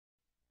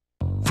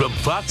From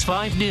Fox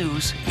 5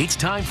 News, it's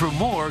time for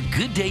more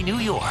Good Day New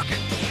York.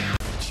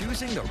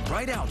 Choosing the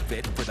right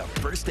outfit for the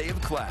first day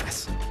of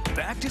class.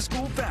 Back to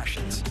school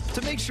fashions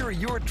to make sure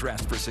you're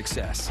dressed for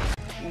success.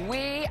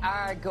 We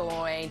are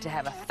going to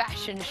have a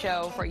fashion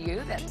show for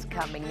you that's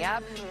coming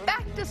up.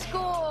 Back to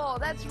school,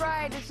 that's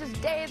right. It's just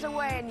days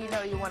away and you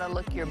know you want to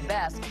look your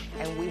best.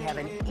 And we have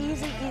an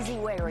easy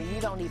way where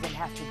you don't even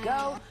have to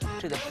go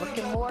to the brick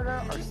and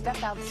mortar or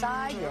step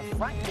outside your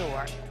front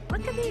door.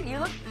 Look at me, you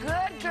look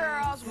good,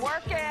 girls.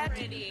 Work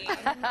it.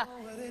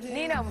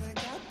 Nina,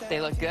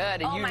 they look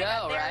good, and oh you my know,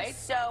 God, they're right?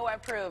 so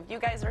approved. You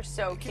guys are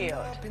so cute.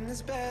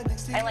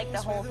 I like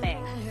the whole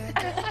thing.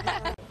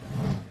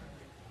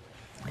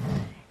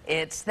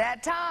 It's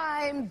that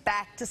time.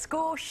 Back to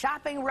school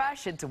shopping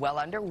rush. It's well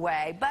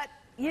underway, but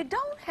you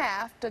don't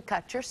have to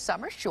cut your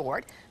summer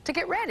short to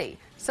get ready.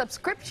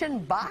 Subscription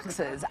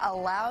boxes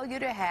allow you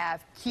to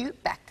have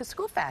cute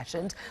back-to-school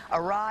fashions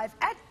arrive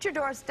at your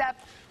doorstep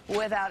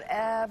without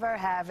ever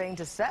having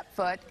to set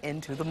foot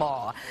into the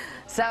mall.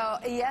 So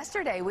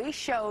yesterday we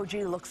showed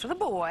you looks for the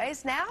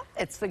boys. Now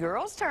it's the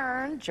girls'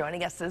 turn.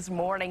 Joining us this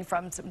morning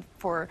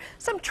for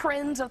some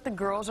trends that the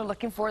girls are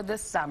looking for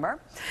this summer,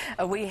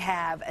 we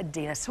have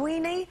Dina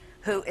Sweeney,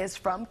 who is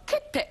from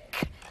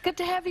Kidpik. Good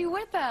to have you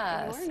with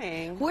us. Good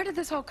morning. Where did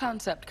this whole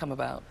concept come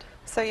about?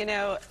 So, you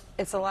know,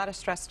 it's a lot of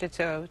stress to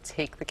go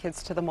take the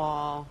kids to the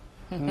mall.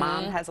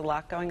 Mom has a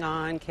lot going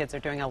on. Kids are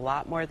doing a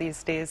lot more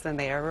these days than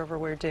they ever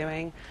were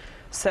doing.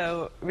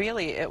 So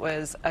really it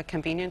was a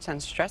convenience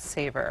and stress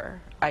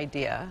saver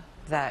idea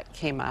that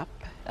came up.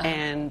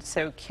 And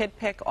so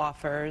Kidpik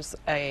offers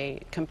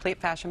a complete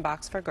fashion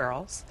box for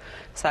girls,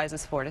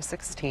 sizes 4 to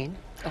 16.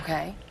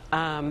 Okay.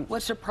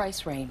 What's the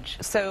price range?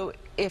 So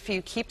if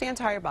you keep the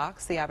entire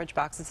box, the average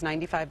box is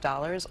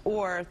 $95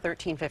 or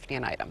 $13.50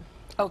 an item.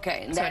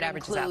 Okay, and so that it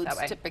averages out that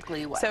way.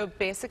 typically what? So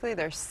basically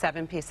there's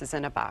 7 pieces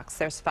in a box.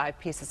 There's 5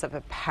 pieces of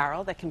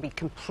apparel that can be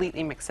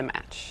completely mix and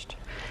matched.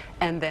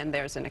 And then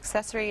there's an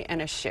accessory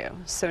and a shoe.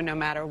 So no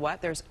matter what,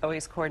 there's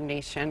always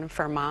coordination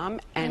for mom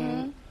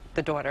and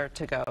the daughter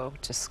to go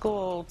to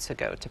school, to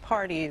go to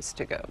parties,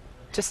 to go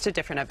just to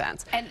different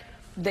events. And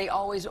they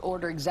always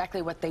order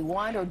exactly what they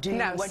want, or do you,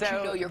 once you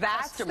know your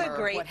customer, that's the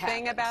great what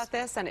thing happens? about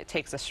this, and it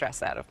takes the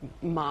stress out of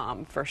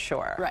mom for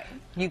sure. Right.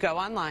 You go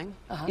online,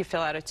 you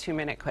fill out a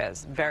 2-minute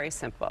quiz. Very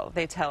simple.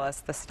 They tell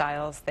us the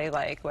styles they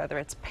like, whether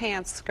it's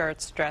pants,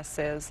 skirts,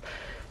 dresses.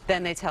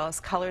 Then they tell us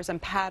colors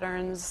and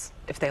patterns,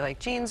 if they like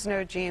jeans,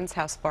 no jeans,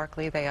 how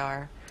sparkly they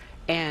are.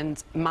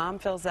 And mom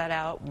fills that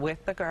out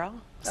with the girl.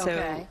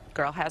 So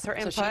girl has her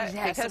input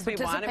because we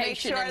want to make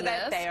sure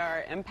that they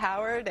are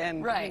empowered and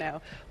you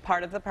know,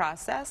 part of the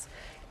process.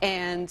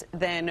 And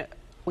then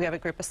we have a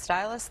group of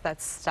stylists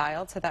that's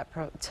styled to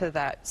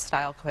that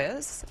style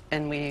quiz,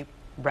 and we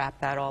wrap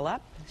that all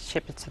up,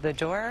 ship it to the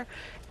door.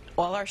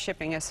 All our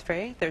shipping is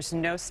free. There's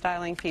no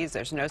styling fees.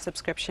 There's no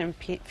subscription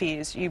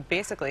fees. You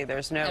basically,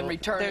 there's no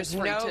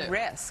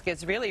risk.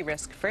 It's really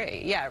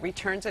risk-free. Yeah,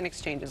 returns and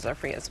exchanges are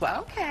free as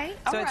well. Okay,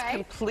 so it's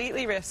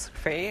completely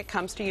risk-free. It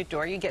comes to your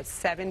door. You get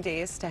 7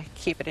 days to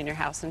keep it in your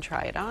house and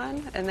try it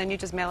on, and then you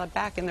just mail it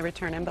back in the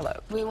return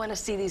envelope. We want to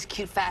see these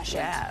cute fashions.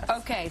 Yes.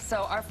 Okay,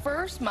 so our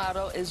first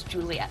model is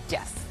Juliet.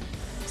 Yes.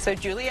 So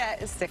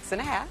Juliet is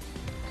 6½.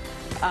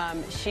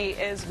 She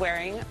is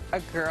wearing a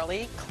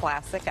girly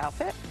classic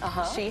outfit.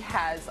 She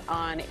has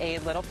on a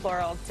little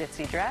floral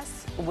ditzy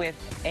dress with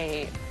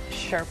a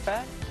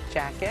Sherpa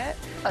jacket.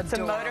 It's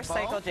a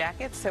motorcycle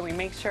jacket, so we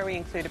make sure we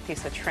include a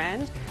piece of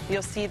trend.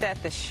 You'll see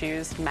that the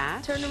shoes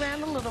match. Turn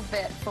around a little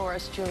bit for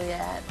us,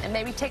 Juliet, and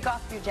maybe take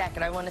off your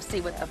jacket. I want to see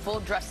what the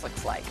full dress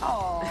looks like.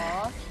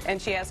 Aww. And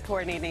she has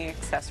coordinating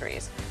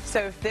accessories.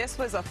 So if this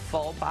was a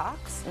full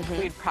box,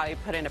 we'd probably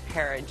put in a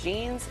pair of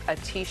jeans, a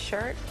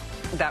t-shirt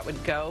that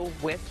would go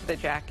with the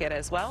jacket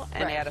as well,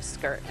 and add a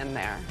skirt in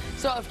there.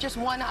 So if just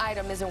one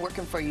item isn't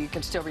working for you, you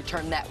can still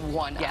return that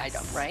one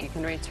item, right? You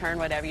can return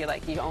whatever you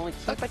like. You only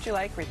keep what you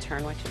like,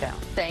 return what you don't.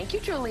 Thank you,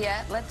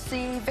 Juliet. Let's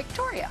see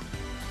Victoria.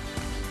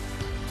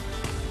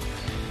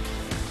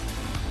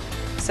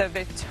 So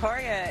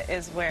Victoria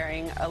is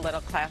wearing a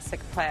little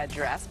classic plaid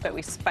dress, but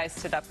we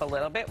spiced it up a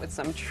little bit with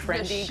some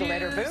trendy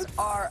glitter boots. The shoes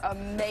are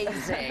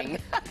amazing.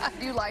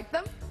 Do you like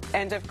them?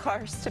 And of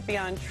course, to be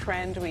on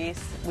trend,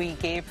 we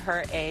gave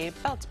her a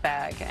belt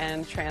bag,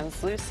 and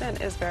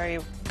translucent is very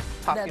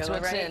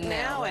popular right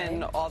now,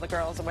 and all the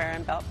girls are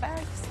wearing belt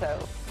bags,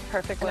 so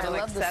perfect little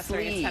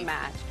accessories to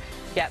match.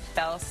 Yep,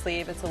 bell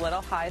sleeve. It's a little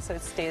high, so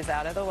it stays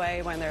out of the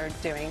way when they're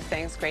doing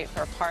things. Great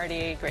for a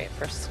party, great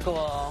for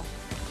school.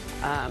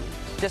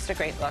 Just a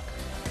great look.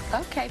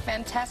 Okay,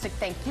 fantastic.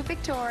 Thank you,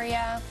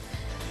 Victoria.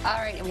 All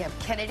right, we have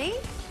Kennedy.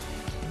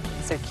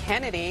 So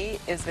Kennedy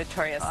is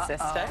Victoria's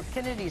sister.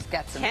 Kennedy's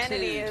got some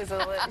Kennedy is a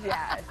little,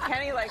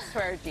 Kennedy likes to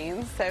wear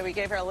jeans, so we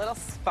gave her a little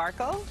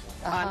sparkle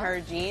on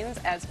her jeans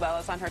as well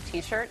as on her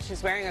t-shirt.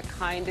 She's wearing a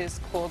Kind is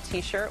Cool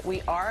t-shirt.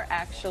 We are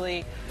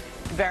actually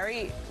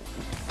very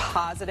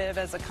positive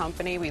as a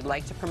company. We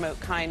like to promote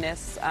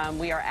kindness.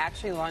 We are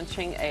actually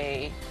launching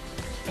a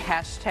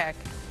hashtag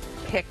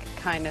Pick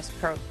Kindness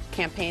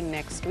campaign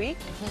next week.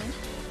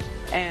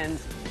 And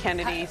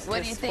Kennedy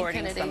what do you is think,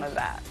 sporting Kennedy? some of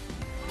that.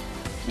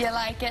 You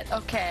like it?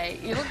 Okay.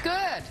 You look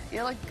good.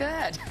 You look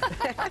good.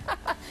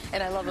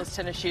 And I love those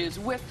tennis shoes.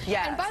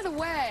 Yes. And by the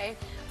way,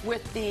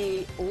 with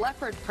the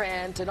leopard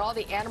print and all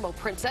the animal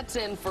prints, that's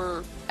in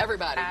for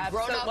everybody.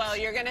 Absolutely. Grown-ups. Well,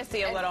 you're going to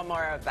see a little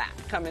more of that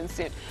coming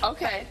soon.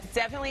 Okay. But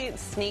definitely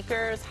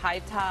sneakers, high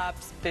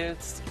tops,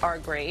 boots are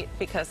great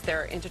because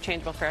they're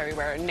interchangeable for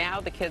everywhere. Now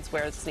the kids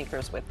wear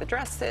sneakers with the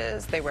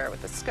dresses, they wear it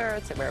with the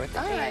skirts, they wear it with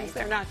the All jeans. right.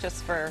 They're not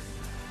just for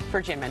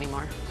gym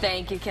anymore.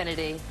 Thank you,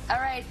 Kennedy. All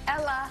right,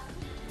 Ella.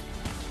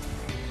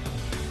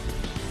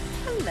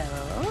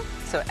 Hello.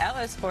 So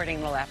Ella's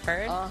sporting the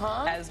leopard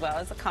as well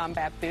as the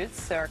combat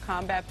boots. So our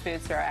combat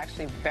boots are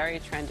actually very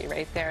trendy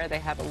right there. They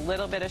have a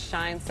little bit of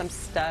shine, some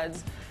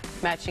studs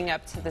matching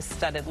up to the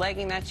studded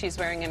legging that she's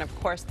wearing, and of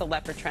course the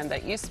leopard trend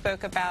that you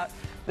spoke about.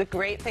 The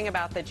great thing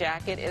about the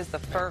jacket is the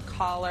fur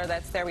collar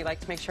that's there. We like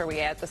to make sure we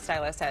add, the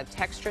stylists add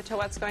texture to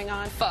what's going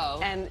on.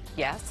 Faux. And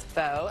yes,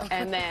 faux.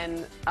 And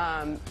then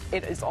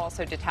it is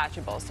also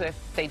detachable. So if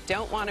they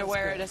don't want to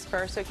wear it as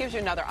fur, so it gives you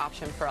another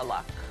option for a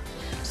look.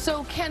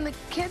 So can the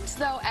kids,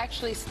 though,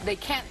 actually, they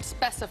can't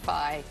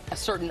specify a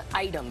certain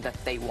item that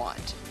they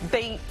want?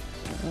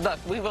 Look,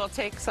 we will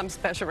take some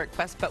special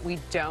requests, but we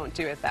don't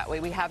do it that way.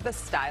 We have the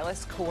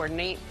stylist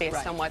coordinate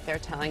based on what they're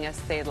telling us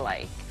they'd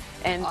like.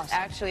 And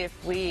actually, if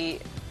we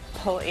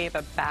pull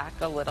Ava back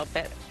a little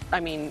bit, I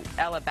mean,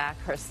 Ella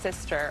back, her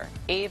sister,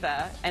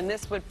 Ava, and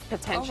this would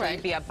potentially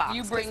be a box.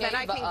 You bring then Ava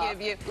I can up.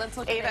 give you, Let's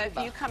look at Ava, Ava.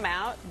 if you come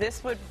out,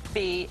 this would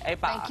be a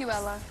box. Thank you,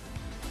 Ella.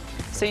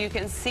 So you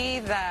can see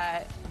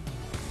that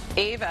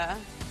Ava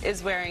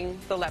is wearing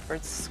the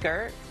leopard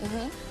skirt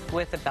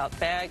with a belt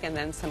bag and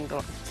then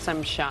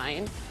some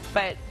shine.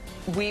 But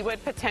we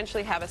would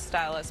potentially have a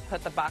stylist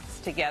put the box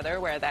together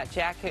where that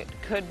jacket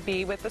could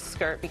be with the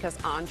skirt, because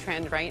on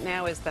trend right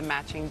now is the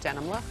matching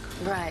denim look.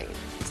 Right.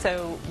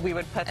 So we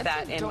would put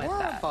that in with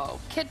that. Adorable.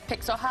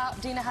 Kidpik. So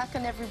Dina, how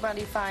can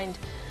everybody find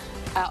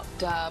out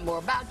more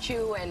about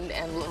you and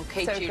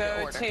locate you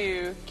to order? So go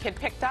to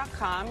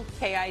kidpik.com,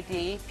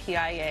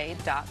 KIDPIA.com.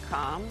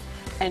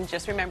 And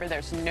just remember,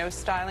 there's no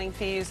styling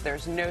fees,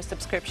 there's no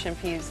subscription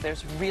fees,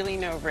 there's really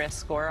no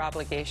risk or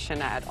obligation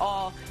at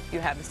all. You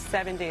have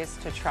 7 days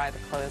to try the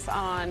clothes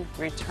on,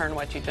 return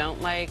what you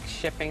don't like,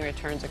 shipping,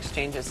 returns,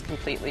 exchanges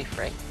completely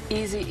free.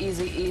 Easy,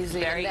 easy,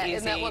 easy. Very easy.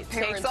 Isn't that what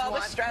parents Takes all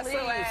want? the stress Please.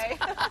 away.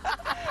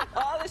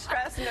 All the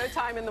stress, no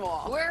time in the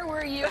mall. Where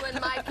were you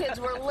when my kids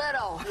were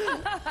little?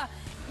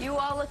 You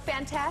all look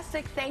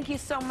fantastic. Thank you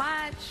so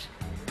much.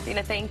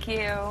 Dina, thank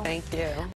you. Thank you.